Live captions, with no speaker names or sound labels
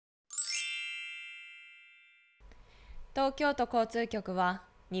東京都交通局は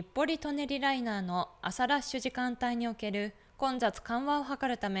日暮里・舎人ライナーの朝ラッシュ時間帯における混雑緩和を図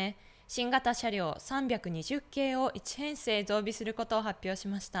るため、新型車両320系を1編成増備することを発表し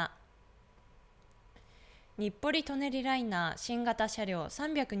ました。日暮里・舎人ライナー新型車両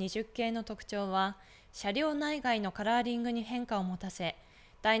320系の特徴は、車両内外のカラーリングに変化を持たせ、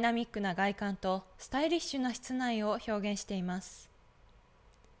ダイナミックな外観とスタイリッシュな室内を表現しています。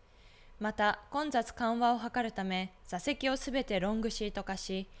また、混雑緩和を図るため、座席をすべてロングシート化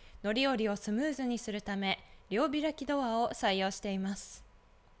し、乗り降りをスムーズにするため、両開きドアを採用しています。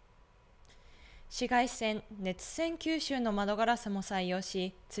紫外線・熱線吸収の窓ガラスも採用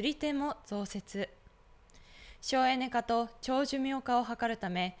し、釣り手も増設。省エネ化と長寿命化を図るた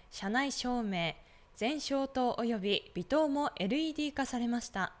め、車内照明、全消灯及び微灯も LED 化されまし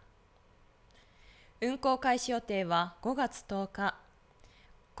た。運行開始予定は5月10日。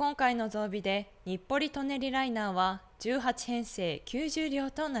今回の増備で日暮里・舎人ライナーは18編成90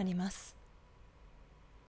両となります。